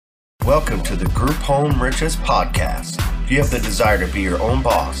Welcome to the Group Home Riches Podcast. If you have the desire to be your own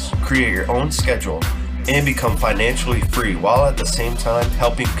boss, create your own schedule, and become financially free while at the same time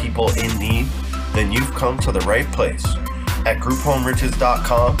helping people in need, then you've come to the right place. At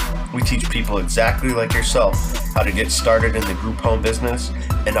GroupHomeRiches.com, we teach people exactly like yourself how to get started in the group home business.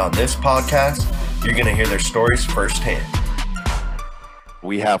 And on this podcast, you're going to hear their stories firsthand.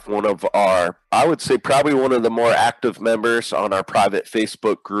 We have one of our, I would say probably one of the more active members on our private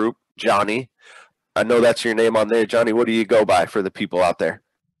Facebook group, Johnnie. I know that's your name on there. Johnnie, what do you go by for the people out there?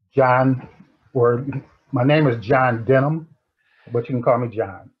 John, or my name is John Denham, but you can call me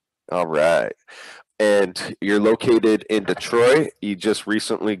John. All right. And you're located in Detroit. You just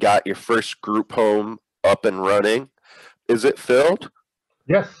recently got your first group home up and running. Is it filled?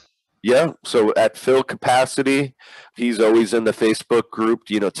 Yes. Yeah. So at fill capacity, he's always in the Facebook group,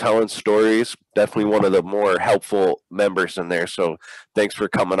 telling stories. Definitely one of the more helpful members in there. So thanks for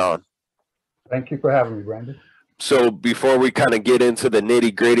coming on. Thank you for having me, Brandon. So before we kind of get into the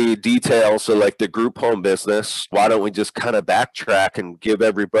nitty gritty details of like the group home business, why don't we just kind of backtrack and give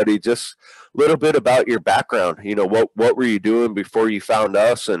everybody just a little bit about your background? What were you doing before you found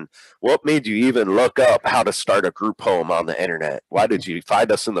us, and what made you even look up how to start a group home on the internet? Why did you find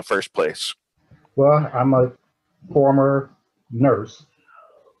us in the first place? Well, I'm a former nurse.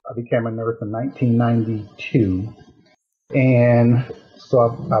 I became a nurse in 1992. And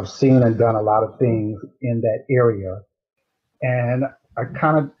so I've seen and done a lot of things in that area. And I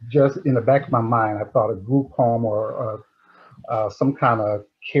kind of just, in the back of my mind, I thought a group home or some kind of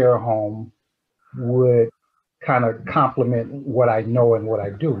care home would kind of complement what I know and what I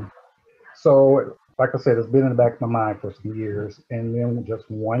do. So, like I said, it's been in the back of my mind for some years. And then just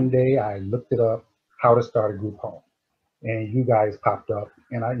one day I looked it up, how to start a group home. And you guys popped up,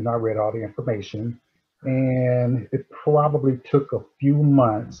 and I read all the information. And it probably took a few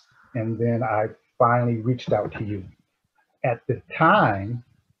months, and then I finally reached out to you. At the time,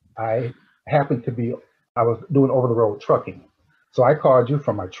 I was doing over-the-road trucking. So I called you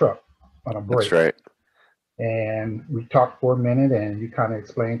from my truck on a break. That's right. And we talked for a minute, and you kind of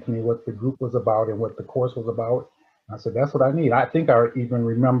explained to me what the group was about and what the course was about. I said, that's what I need. I think I even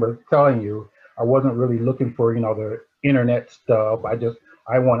remember telling you I wasn't really looking for, the internet stuff.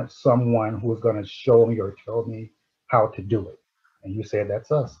 I wanted someone who was going to show me or tell me how to do it. And you said,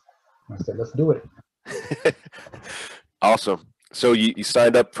 that's us. I said, let's do it. Awesome. So you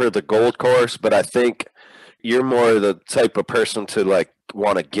signed up for the gold course, but I think you're more the type of person to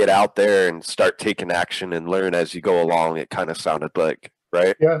want to get out there and start taking action and learn as you go along. It kind of sounded like,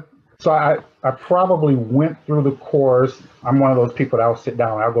 right? Yeah. So I probably went through the course. I'm one of those people that I'll sit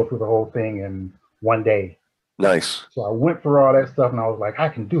down, I'll go through the whole thing in one day. Nice. So I went through all that stuff and I was like, I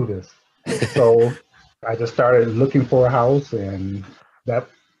can do this. So I just started looking for a house, and that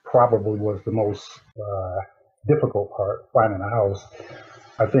probably was the most difficult part, finding a house.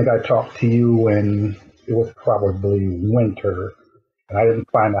 I think I talked to you when it was probably winter, and I didn't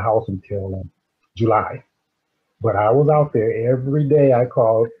find a house until July. But I was out there every day. I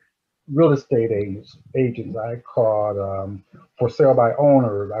called real estate agents. I called for sale by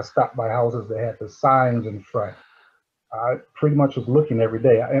owners. I stopped by houses that had the signs in front. I pretty much was looking every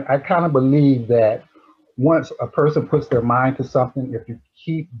day. And I kind of believe that once a person puts their mind to something, if you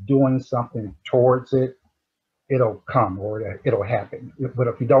keep doing something towards it, it'll come or it'll happen. But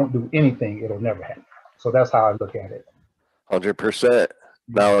if you don't do anything, it'll never happen. So that's how I look at it. 100%.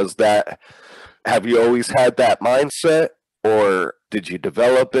 Now, have you always had that mindset, or did you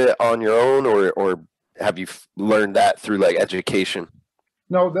develop it on your own, or have you learned that through education?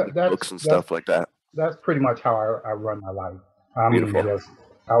 No, that's books and stuff like that. That's pretty much how I run my life. Beautiful.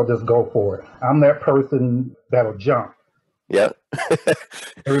 I'll just go for it. I'm that person that'll jump. Yeah.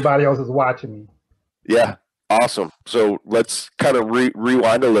 Everybody else is watching me. Yeah. Awesome. So let's kind of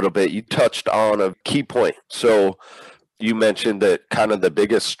rewind a little bit. You touched on a key point. So you mentioned that kind of the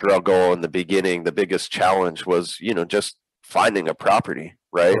biggest struggle in the beginning, the biggest challenge was, just finding a property,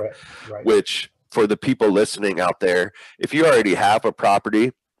 right? Right. Which, for the people listening out there, if you already have a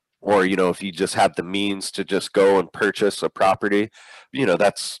property, or, if you just have the means to just go and purchase a property,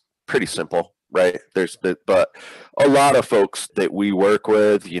 that's pretty simple, right? But a lot of folks that we work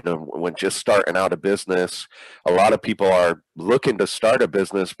with, when just starting out a business, a lot of people are looking to start a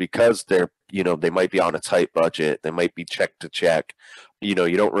business because they're, they might be on a tight budget. They might be check to check. You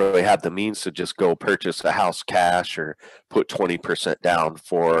don't really have the means to just go purchase a house cash or put 20% down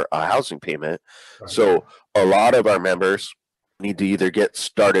for a housing payment. Right. So a lot of our members need to either get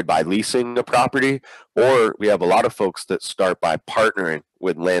started by leasing a property, or we have a lot of folks that start by partnering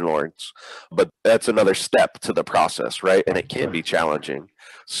with landlords, but that's another step to the process, right? And it can be challenging.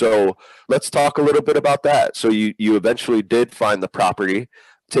 So let's talk a little bit about that. So you eventually did find the property.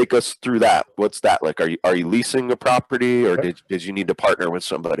 Take us through that. What's that like? Are you leasing a property, or did you need to partner with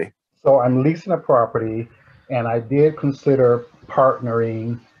somebody? So I'm leasing a property, and I did consider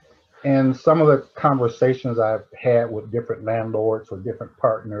partnering. And some of the conversations I've had with different landlords or different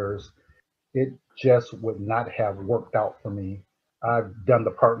partners, it just would not have worked out for me. I've done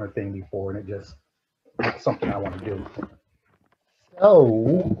the partner thing before, and it just it's something I want to do.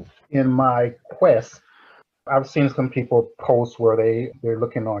 So in my quest, I've seen some people post where they're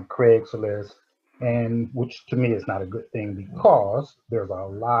looking on Craigslist, and which to me is not a good thing because there's a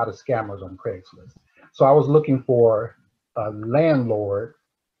lot of scammers on Craigslist. So I was looking for a landlord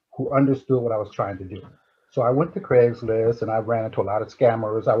who understood what I was trying to do. So I went to Craigslist and I ran into a lot of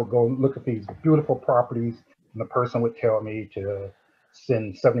scammers. I would go look at these beautiful properties, and the person would tell me to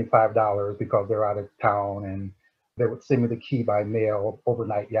send $75 because they're out of town, and they would send me the key by mail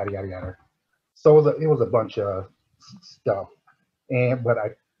overnight, yada, yada, yada. So it was a bunch of stuff. But I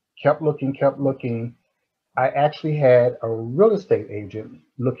kept looking, kept looking. I actually had a real estate agent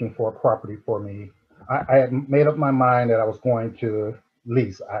looking for a property for me. I had made up my mind that I was going to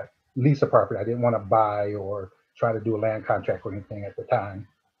lease a property. I didn't want to buy or try to do a land contract or anything at the time,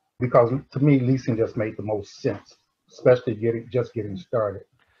 because to me, leasing just made the most sense, especially getting started.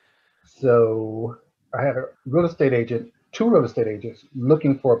 So I had two real estate agents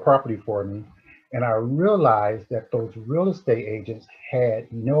looking for a property for me. And I realized that those real estate agents had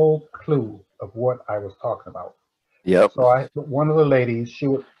no clue of what I was talking about. Yep. So one of the ladies, she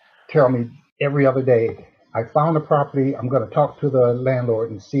would tell me every other day, I found a property. I'm going to talk to the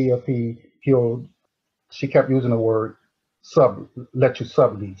landlord and see if he'll, she kept using the word let you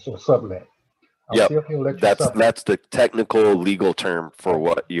sublease or sublet. I'll Yep. see if he'll let you That's sublet. the technical legal term for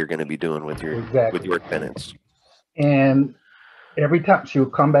what you're going to be doing with Exactly. your tenants. And every time she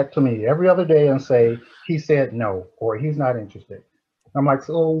would come back to me every other day and say, he said no, or he's not interested. I'm like,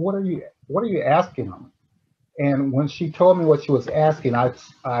 so what are you asking him? And when she told me what she was asking, I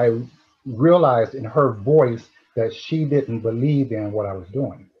realized in her voice that she didn't believe in what I was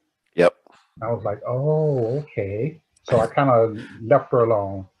doing. Yep. I was like, oh, okay. So I kind of left her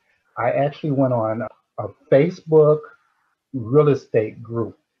alone. I actually went on a Facebook real estate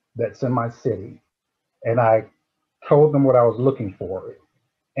group that's in my city, and I told them what I was looking for.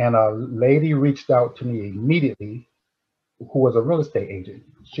 And a lady reached out to me immediately who was a real estate agent.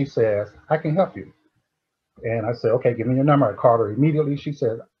 She says, I can help you. And I said, okay, give me your number. I called her immediately. She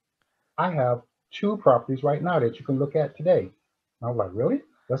said, I have 2 properties right now that you can look at today. And I was like, really?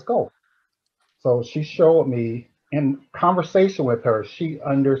 Let's go. So she showed me, in conversation with her, she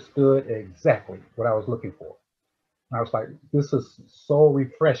understood exactly what I was looking for. And I was like, this is so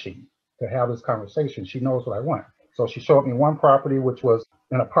refreshing to have this conversation. She knows what I want. So she showed me one property, which was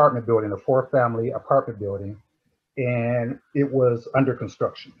an apartment building, a 4-family apartment building, and it was under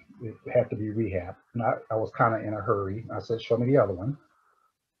construction. It had to be rehabbed. And I was kind of in a hurry. I said, show me the other one.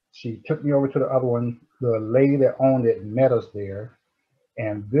 She took me over to the other one. The lady that owned it met us there.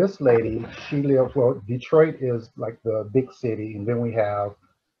 And this lady, she lives, well, Detroit is like the big city, and then we have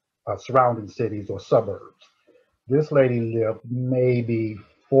surrounding cities or suburbs. This lady lived maybe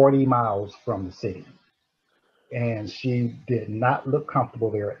 40 miles from the city, and she did not look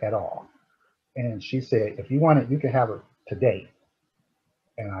comfortable there at all. And she said, if you want it, you can have it today.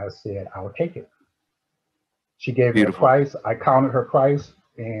 And I said, I will take it. She gave me a Beautiful. price. I counted her price,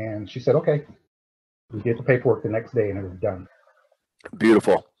 and she said, okay. We did the paperwork the next day, and it was done.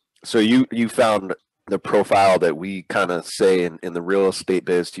 Beautiful. So you found the profile that we kind of say in the real estate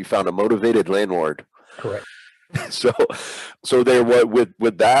biz. You found a motivated landlord. Correct. So there, what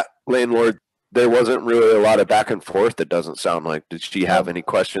with that landlord, there wasn't really a lot of back and forth. It doesn't sound like. Did she have any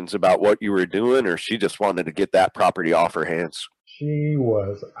questions about what you were doing, or she just wanted to get that property off her hands? She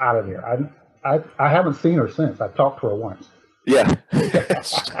was out of there. I haven't seen her since. I talked to her once. Yeah.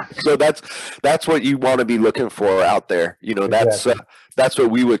 So that's what you want to be looking for out there. You know, Exactly. that's what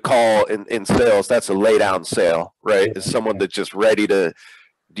we would call in sales. That's a lay down sale, right? Yeah. It's someone that's just ready to,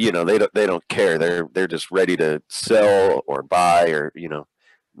 you know, they don't care. They're just ready to sell or buy, or, you know,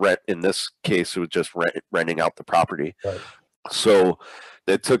 rent. In this case, it was just renting out the property. Right. So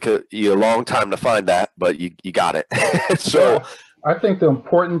it took you a long time to find that, but you got it. So yeah, I think the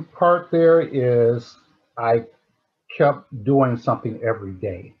important part there is I kept doing something every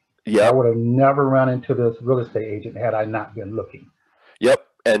day. I yep. would have never run into this real estate agent had I not been looking. Yep.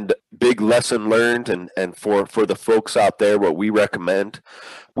 And big lesson learned, and for the folks out there, what we recommend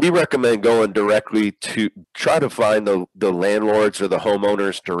going directly to try to find the landlords or the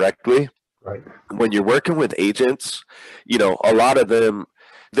homeowners directly. Right. When you're working with agents, a lot of them,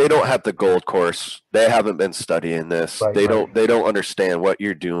 they don't have the gold course. They haven't been studying this. Right, they right. don't understand what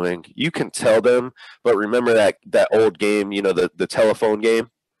you're doing. You can tell them, but remember that old game, the telephone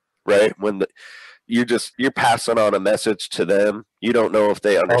game, right? When you're passing on a message to them. You don't know if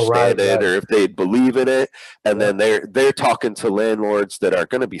they understand it or if they believe in it. And then they're talking to landlords that are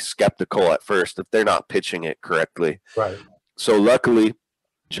going to be skeptical at first if they're not pitching it correctly. Right. So luckily,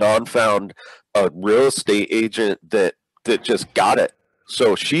 John found a real estate agent that just got it.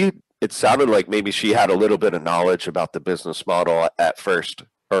 So it sounded like maybe she had a little bit of knowledge about the business model at first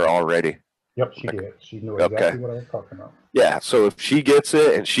or already. Yep, she did. She knew exactly what I was talking about. Yeah, so if she gets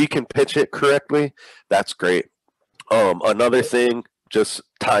it and she can pitch it correctly, that's great. Another thing, just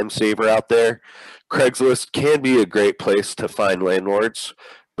time saver out there, Craigslist can be a great place to find landlords.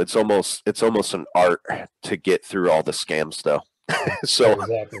 It's almost an art to get through all the scams, though. So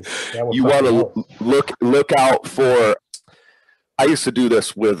you want to look out for. I used to do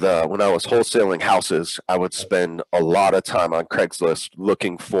this with when I was wholesaling houses. I would spend a lot of time on Craigslist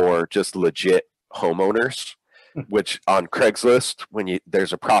looking for just legit homeowners, which on Craigslist, when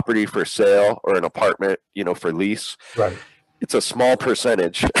there's a property for sale or an apartment, for lease, right, it's a small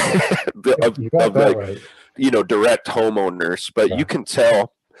percentage of direct homeowners, but you can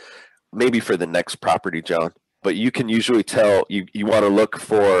tell maybe for the next property, John, but you can usually tell you want to look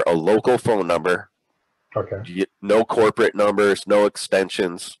for a local phone number. Okay. No corporate numbers, no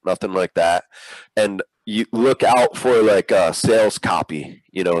extensions, nothing like that. And you look out for like a sales copy.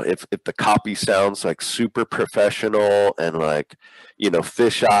 If the copy sounds like super professional and like,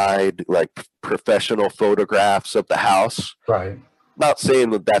 fish-eyed, like professional photographs of the house. Right. Not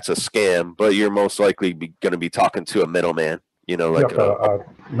saying that that's a scam, but you're most likely going to be talking to a middleman. Like a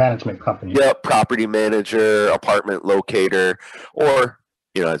management company. Yeah, property manager, apartment locator, or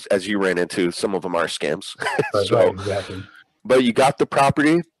as you ran into, some of them are scams. Right, exactly. But you got the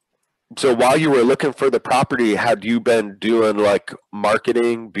property. So while you were looking for the property, had you been doing like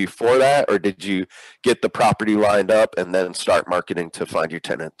marketing before that, or did you get the property lined up and then start marketing to find your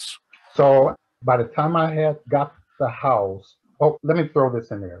tenants? So by the time I had got the house, let me throw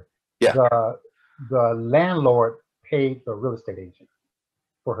this in there. Yeah. The landlord paid the real estate agent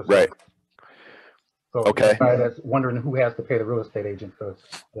for her service. Right. So anybody that's wondering who has to pay the real estate agent,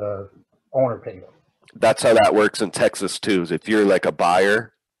 the owner paid them. That's how that works in Texas too. Is if you're like a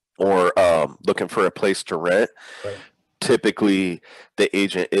buyer or looking for a place to rent, right, typically the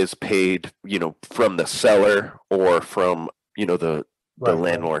agent is paid, from the seller or from, the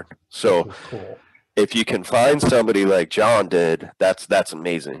landlord. Right. So cool. If you can find somebody like John did, that's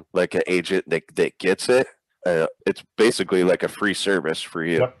amazing. Like an agent that gets it, it's basically like a free service for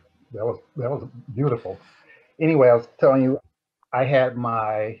you. Yep. That was beautiful. Anyway, I was telling you, I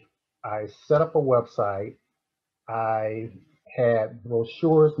set up a website. I had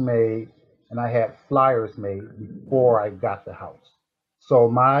brochures made and I had flyers made before I got the house.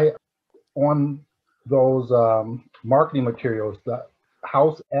 So on those marketing materials, the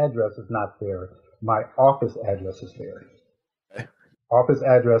house address is not there. My office address is there. Okay. Office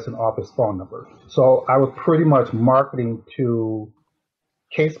address and office phone number. So I was pretty much marketing to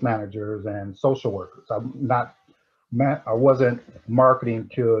case managers and social workers. I wasn't marketing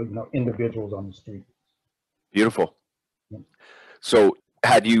to individuals on the street. Beautiful. So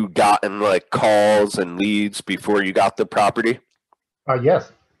had you gotten like calls and leads before you got the property?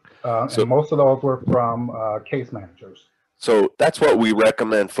 Yes. And most of those were from case managers. So that's what we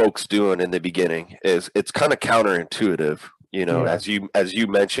recommend folks doing in the beginning. Is it's kind of counterintuitive. As you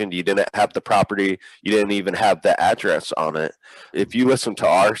mentioned, you didn't have the property, you didn't even have the address on it. If you listen to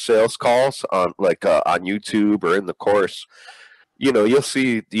our sales calls on on YouTube or in the course, you'll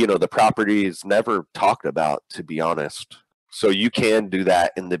see, the property is never talked about, to be honest. So you can do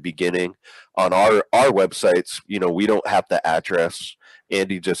that in the beginning. On our websites, we don't have the address.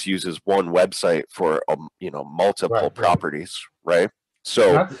 Andy just uses one website for multiple properties, right?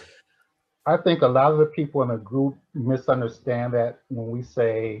 So I think a lot of the people in the group misunderstand that when we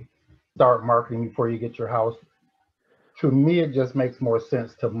say start marketing before you get your house. To me, it just makes more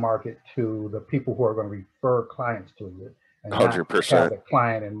sense to market to the people who are going to refer clients to you and 100%. Not have the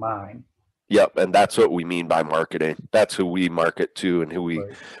client in mind. Yep, and that's what we mean by marketing. That's who we market to and who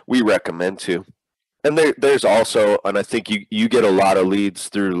we recommend to. And there's also, and I think you get a lot of leads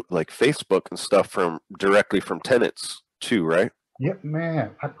through like Facebook and stuff directly from tenants too, right? Yep,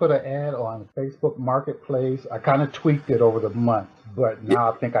 man. I put an ad on Facebook Marketplace. I kind of tweaked it over the month, but Yeah.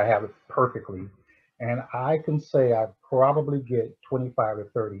 now I think I have it perfectly. And I can say I probably get 25 to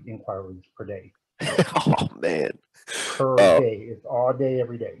 30 inquiries per day. Oh man. Per Uh, day. It's all day,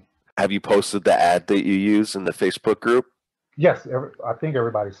 every day. have you posted the ad that you use in the Facebook group? Yes, I think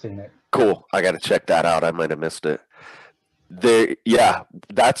everybody's seen it. Cool. I got to check that out. I might have missed it. There, yeah,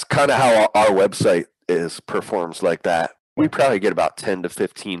 that's kind of how our website is performs like that. We Yeah, probably get about 10 to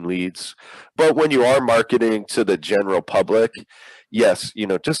 15 leads. But when you are marketing to the general public, yes,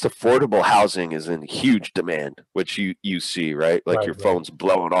 just affordable housing is in huge demand, which you see, right? Like right, your right. phone's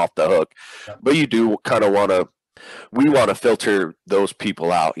blowing off the hook. Yeah, But you do kind of we want to filter those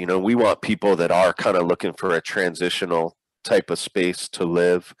people out. We want people that are kind of looking for a transitional type of space to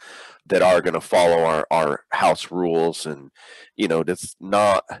live, that are going to follow our house rules. And that's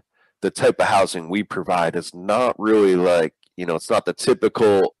not the type of housing we provide. Is not really like, it's not the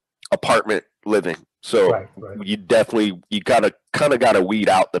typical apartment living. So right, right, you gotta kind of gotta weed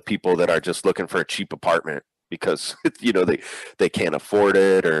out the people that are just looking for a cheap apartment because they can't afford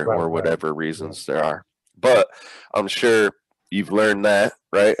it, right, or right. whatever Yeah, reasons there are. But I'm sure you've learned that,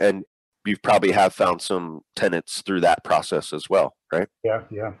 right? And you've probably have found some tenants through that process as well, right? yeah,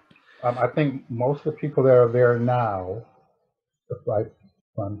 yeah. I think most of the people that are there now, if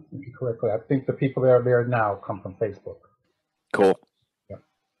I'm thinking correctly, I think the people that are there now come from Facebook. Cool. Yeah,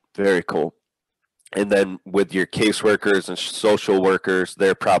 Very cool. And then with your caseworkers and social workers,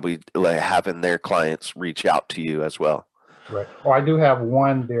 they're probably like having their clients reach out to you as well. right. Oh, I do have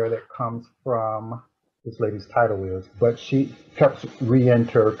one there that comes from this lady's title is, but she helps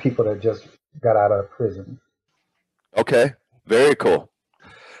re-enter people that just got out of prison. Okay. Very cool.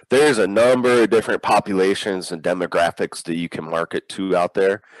 There's a number of different populations and demographics that you can market to out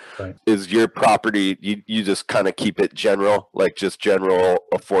there. Right. Is your property, you just kind of keep it general, like just general,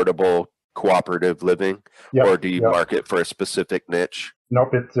 affordable, cooperative living? Or Yep. do you Yep. market for a specific niche?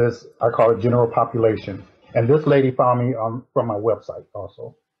 Nope. It's just I call it general population. And this lady found me on from my website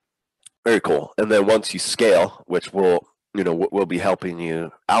also. Very cool. And then once you scale, which we'll be helping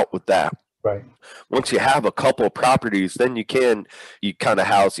you out with that. Right. Once you have a couple properties, then you kind of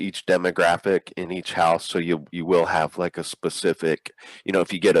house each demographic in each house. So you will have like a specific,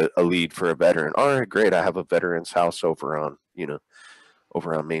 if you get a lead for a veteran, all right, great, I have a veteran's house over on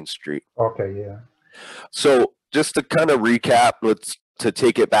Main Street. Okay. Yeah. So just to kind of recap, to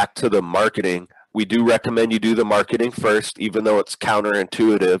take it back to the marketing. We do recommend you do the marketing first, even though it's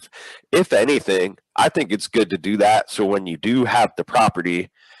counterintuitive. If anything, I think it's good to do that. So when you do have the property,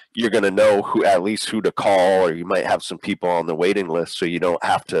 you're going to know at least who to call, or you might have some people on the waiting list. So you don't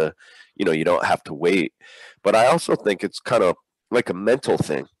have to, wait. But I also think it's kind of like a mental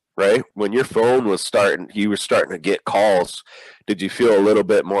thing, right? When your phone you were starting to get calls. Did you feel a little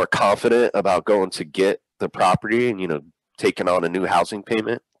bit more confident about going to get the property and, taking on a new housing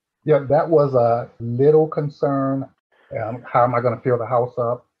payment? Yeah. That was a little concern. How am I going to fill the house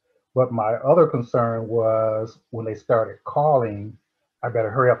up? But my other concern was when they started calling, I better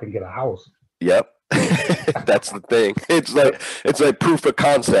hurry up and get a house. Yep. That's the thing. It's like proof of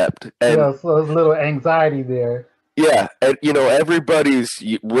concept. And Yeah, so there's a little anxiety there. yeah, and everybody's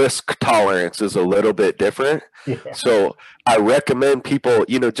risk tolerance is a little bit different. Yeah, So I recommend people,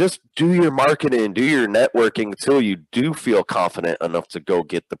 just do your marketing, do your networking until you do feel confident enough to go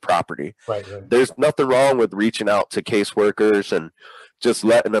get the property. right, right. There's nothing wrong with reaching out to caseworkers and just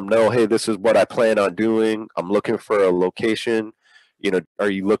letting them know, hey, this is what I plan on doing. I'm looking for a location. Are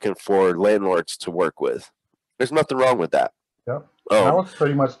you looking for landlords to work with? There's nothing wrong with that. Yep. And I was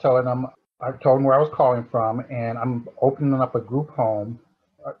pretty much telling them, I told them where I was calling from, and I'm opening up a group home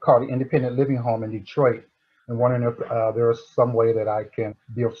called the Independent Living Home in Detroit, and wondering if there's some way that I can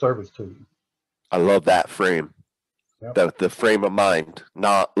be of service to you. I love that frame. Yep. The frame of mind,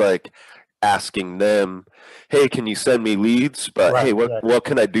 not like asking them, hey, can you send me leads? But Right, hey, exactly. what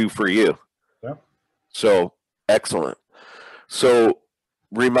can I do for you? Yep. So excellent. So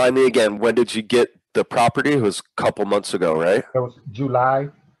remind me again, when did you get the property? It was a couple months ago, right? It was July.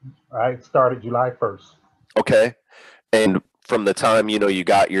 I started July 1st. Okay. And from the time, you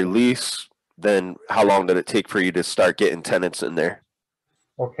got your lease, then how long did it take for you to start getting tenants in there?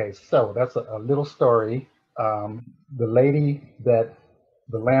 Okay, so that's a little story. The lady the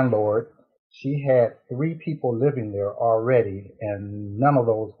landlord, she had 3 people living there already, and none of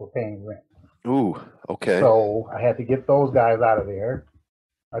those were paying rent. Ooh, okay. So I had to get those guys out of there.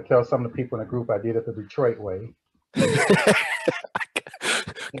 I tell some of the people in the group I did it the Detroit way.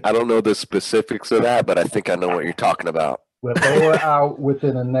 I don't know the specifics of that, but I think I know what you're talking about. But they were out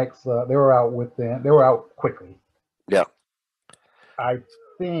within the next. They were out quickly. Yeah. I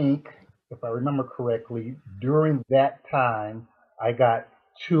think, if I remember correctly, during that time, I got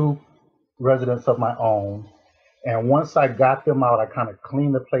two residents of my own. And once I got them out, I kind of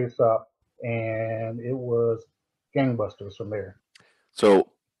cleaned the place up, and it was gangbusters from there.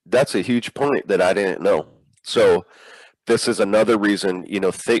 So that's a huge point that I didn't know. So this is another reason,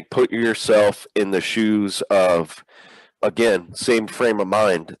 put yourself in the shoes of, again, same frame of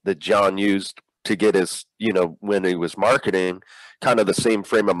mind that John used to get his, when he was marketing, kind of the same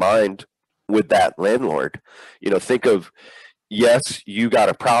frame of mind with that landlord. Think of, yes, you got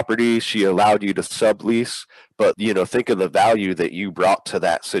a property, she allowed you to sublease, but, think of the value that you brought to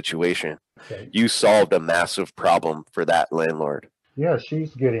that situation. Okay. You solved a massive problem for that landlord. Yeah,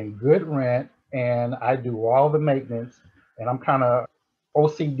 she's getting good rent, and I do all the maintenance, and I'm kind of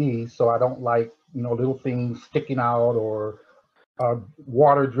OCD, so I don't like, little things sticking out or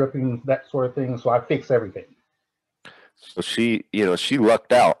water dripping, that sort of thing. So I fix everything. So she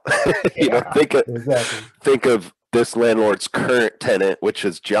lucked out. Yeah, exactly. Think of this landlord's current tenant, which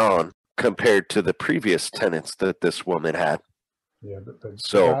is John, compared to the previous tenants that this woman had. Yeah,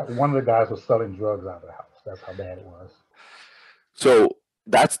 So one of the guys was selling drugs out of the house. That's how bad it was. So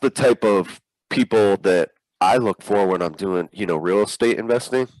that's the type of people that I look for when I'm doing, real estate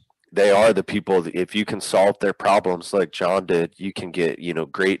investing. They are the people that if you can solve their problems like John did, you can get,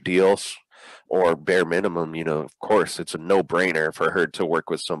 great deals, or bare minimum, of course, it's a no-brainer for her to work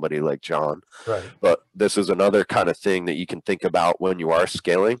with somebody like John. Right. But this is another kind of thing that you can think about when you are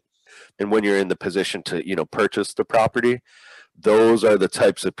scaling and when you're in the position to, purchase the property. Those are the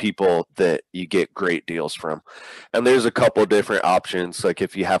types of people that you get great deals from. And there's a couple different options. Like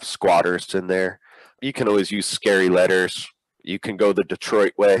if you have squatters in there, you can always use scary letters. You can go the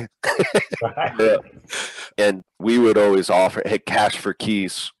Detroit way. Right. And we would always offer, hey, cash for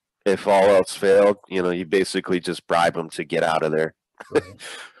keys. If all else failed, you basically just bribe them to get out of there, Right.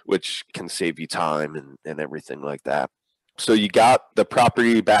 which can save you time and everything like that. So you got the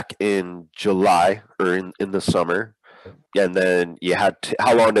property back in July or in the summer. And then you had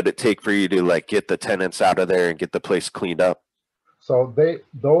how long did it take for you to get the tenants out of there and get the place cleaned up? So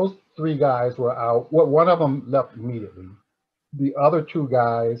those three guys were out. Well, one of them left immediately. The other two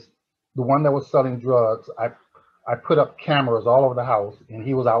guys, the one that was selling drugs, I put up cameras all over the house, and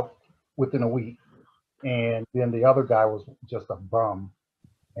he was out within a week. And then the other guy was just a bum,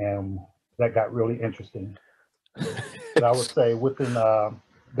 and that got really interesting. But I would say within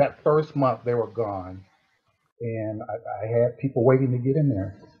that first month, they were gone. And I had people waiting to get in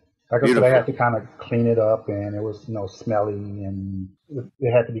there. Like I said, I had to kind of clean it up, and it was smelly, and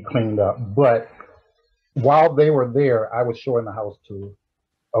it had to be cleaned up. But while they were there, I was showing the house to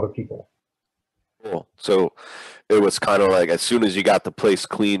other people. Cool. So it was kind of like as soon as you got the place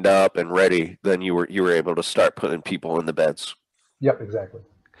cleaned up and ready, then you were able to start putting people in the beds. Yep, exactly.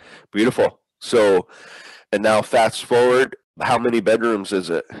 Beautiful. So, and now fast forward, how many bedrooms is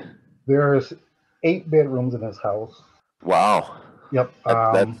it? There's 8 bedrooms in this house. Wow. Yep.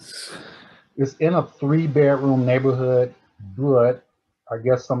 It's in a 3-bedroom neighborhood, but I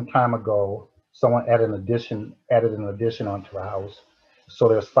guess some time ago, someone added an addition onto the house. So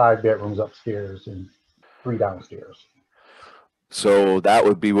there's 5 bedrooms upstairs and 3 downstairs. So that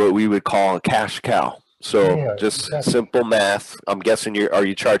would be what we would call a cash cow. So Yeah, just exactly. simple math. I'm guessing are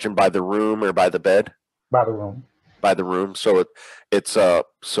you charging by the room or by the bed? By the room. By the room. So it's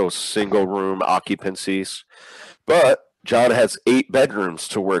single room occupancies. But John has 8 bedrooms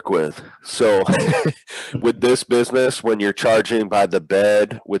to work with. So with this business, when you're charging by the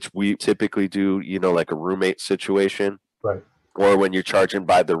bed, which we typically do, like a roommate situation, right, or when you're charging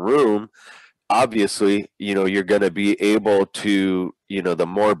by the room, obviously, you're going to be able to, the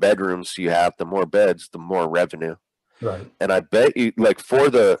more bedrooms you have, the more beds, the more revenue. right. And I bet you, for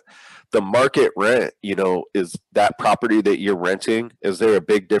the market rent, is that property that you're renting, is there a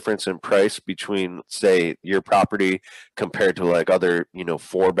big difference in price between, say, your property compared to other,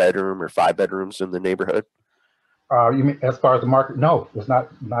 4-bedroom or 5 bedrooms in the neighborhood? You mean as far as the market? No, it's not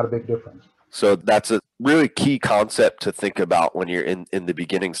a big difference. So that's a really key concept to think about when you're in the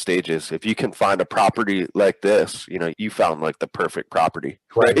beginning stages. If you can find a property like this, you found the perfect property,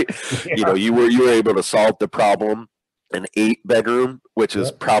 right? Yeah. You were able to solve the problem. An 8-bedroom, which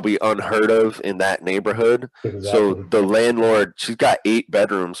is probably unheard of in that neighborhood. Exactly. So the landlord, she's got 8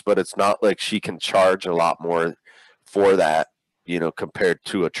 bedrooms, but it's not like she can charge a lot more for that, compared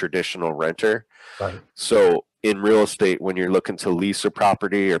to a traditional renter. Right. So in real estate, when you're looking to lease a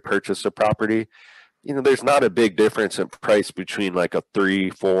property or purchase a property, there's not a big difference in price between a 3,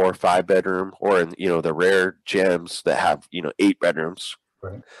 4, 5 bedroom or in, the rare gems that have, 8 bedrooms.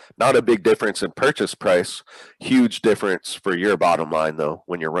 Right. Not a big difference in purchase price, huge difference for your bottom line though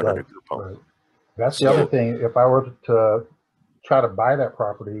when you're running a Right. group home. Right. That's the other So thing. If I were to try to buy that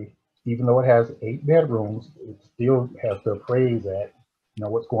property, even though it has 8 bedrooms, it still has to appraise at,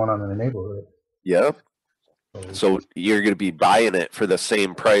 what's going on in the neighborhood. yeah. So, So you're going to be buying it for the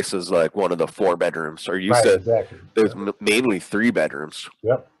same price as like one of the 4 bedrooms, or you right, said exactly. there's mainly 3 bedrooms.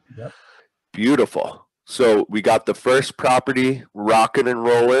 Yep. Yep. Beautiful. So we got the first property rocking and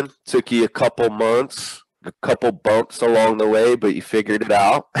rolling. Took you a couple months, a couple bumps along the way, but you figured it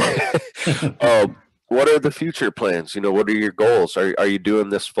out. What are the future plans? What are your goals? Are you doing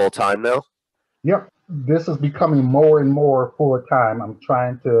this full time now? Yep. This is becoming more and more full time. I'm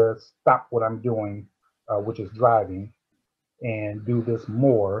trying to stop what I'm doing, which is driving, and do this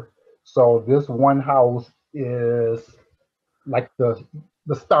more. So this one house is like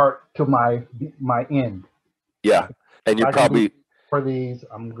the start to my end. Yeah. And If you're I can do probably, for these,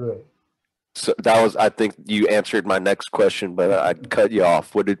 I'm good. so that was, I think you answered my next question, but I cut you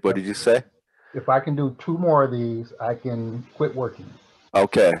off. What did you say? If I can do 2 more of these, I can quit working.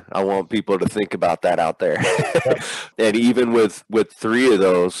 Okay, I want people to think about that out there. Yep. And even with 3 of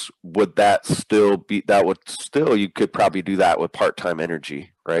those, would that still be, that would still, you could probably do that with part-time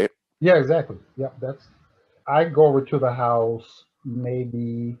energy, right? Yeah, exactly. Yep. I go over to the house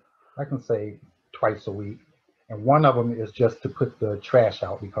maybe, I can say, twice a week. And one of them is just to put the trash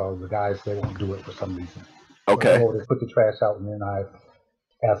out because the guys, they won't do it for some reason. So I Okay. go over to put the trash out, and then I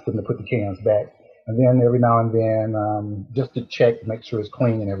ask them to put the cans back. And then every now and then, just to check, make sure it's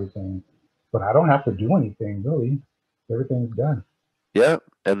clean and everything. But I don't have to do anything really. Everything's done. Yeah.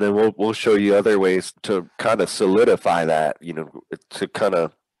 And then we'll show you other ways to kind of solidify that, to kind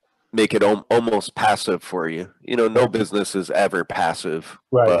of make it almost passive for you. No Right, business is ever passive,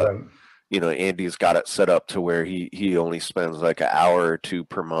 right, but right. Andy's got it set up to where he only spends like an hour or 2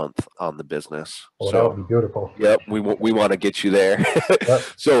 per month on the business. Oh, that would be beautiful. Yep, we want to get you there. Yep.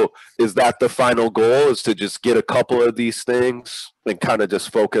 So is that the final goal, is to just get a couple of these things and kind of just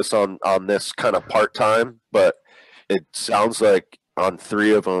focus on this kind of part-time? But it sounds like on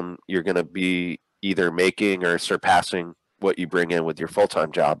 3 of them, you're going to be either making or surpassing what you bring in with your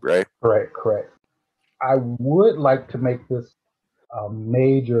full-time job, right? Correct, correct. I would like to make this a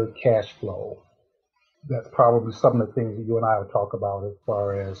major cash flow. That's probably some of the things that you and I will talk about as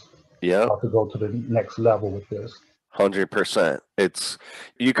far as Yeah, how to go to the next level with this. 100%. It's,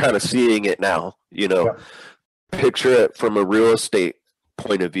 you kind of seeing it now, Yep. picture it from a real estate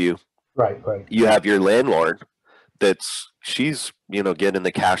point of view. Right, right, You have your landlord she's getting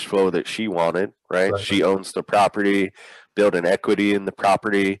the cash flow that she wanted, right? right, She owns the property, building equity in the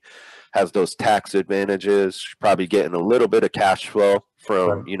property, has those tax advantages. She's probably getting a little bit of cash flow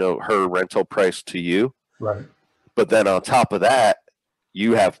from right, her rental price to you. right. But then on top of that,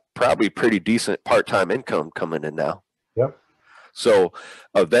 you have probably pretty decent part-time income coming in now. Yep. So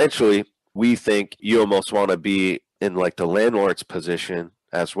eventually we think you almost want to be in like the landlord's position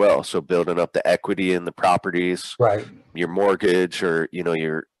as well. So building up the equity in the properties, Right. your mortgage, or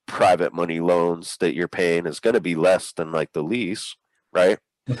your private money loans that you're paying is going to be less than like the lease, right?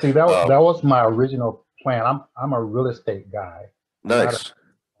 And see, that was my original plan. I'm a real estate guy. I'm not a Nice.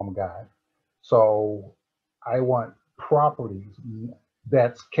 home guy. So I want properties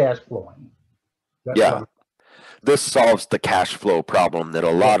that's cash flowing. That's Yeah. what. This solves the cash flow problem that a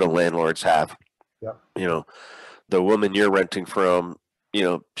lot of landlords have. Yep. The woman you're renting from,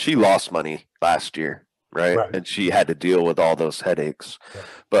 she lost money last year, right? Right. And she had to deal with all those headaches. Yep.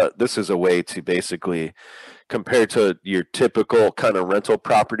 But this is a way to basically, compared to your typical kind of rental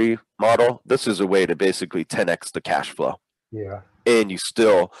property model, this is a way to basically 10x the cash flow. Yeah. And you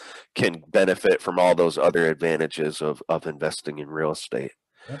still can benefit from all those other advantages of investing in real estate.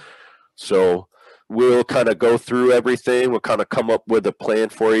 Yep. So we'll kind of go through everything. We'll kind of come up with a plan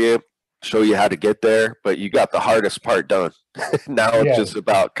for you, show you how to get there, but you got the hardest part done. Now it's just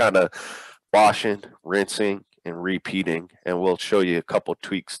about kind of washing, rinsing, and repeating, and we'll show you a couple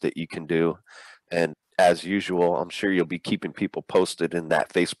tweaks that you can do. And as usual, I'm sure you'll be keeping people posted in that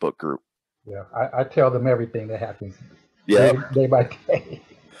Facebook group. Yeah, I tell them everything that happens. Yeah. Day by day.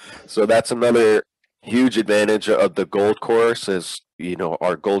 So that's another huge advantage of the Gold Course is,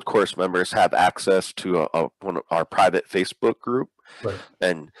 our Gold Course members have access to one of our private Facebook group. Right.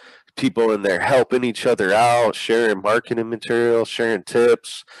 And people in there helping each other out, sharing marketing material, sharing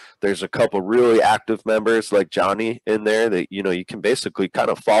tips. There's a couple really active members like Johnnie in there that, you can basically kind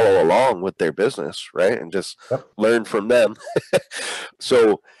of follow along with their business, right? And just learn from them.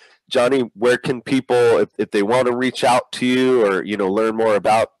 So Johnnie, where can people, if they want to reach out to you or, learn more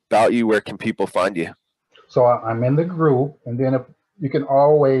about you, where can people find you? So I'm in the group, and then if You can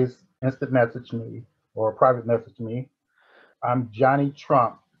always instant message me or private message me. I'm Johnnie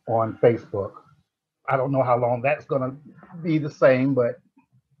Trumpp on Facebook. I don't know how long that's going to be the same, but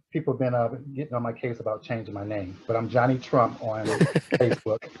people have been getting on my case about changing my name. But I'm Johnnie Trumpp on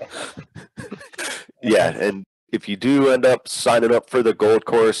Facebook. Yeah, and if you do end up signing up for the gold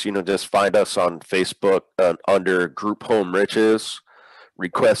course, just find us on Facebook under Group Home Riches.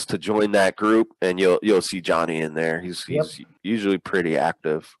 Request to join that group, and you'll see Johnnie in there. He's usually pretty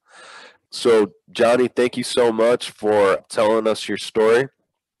active. So, Johnnie, thank you so much for telling us your story.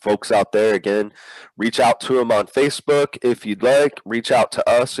 Folks out there, again, reach out to him on Facebook if you'd like. Reach out to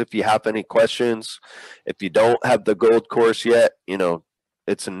us if you have any questions. If you don't have the gold course yet,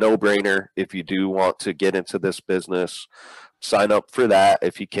 it's a no-brainer. If you do want to get into this business, sign up for that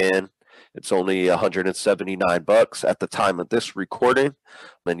if you can. It's only $179 at the time of this recording.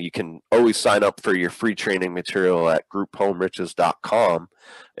 And you can always sign up for your free training material at grouphomeriches.com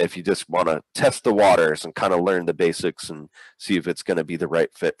if you just want to test the waters and kind of learn the basics and see if it's going to be the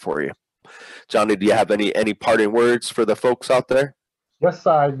right fit for you. Johnnie, do you have any parting words for the folks out there? Yes,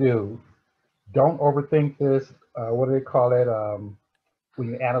 I do. Don't overthink this. What do they call it? When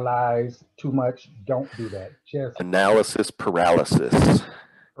you analyze too much, don't do that. Just analysis paralysis.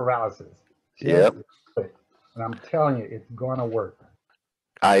 Yep. And I'm telling you, it's going to work.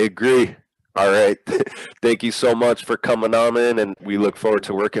 I agree. All right. Thank you so much for coming on in, and we look forward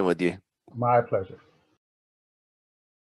to working with you. My pleasure.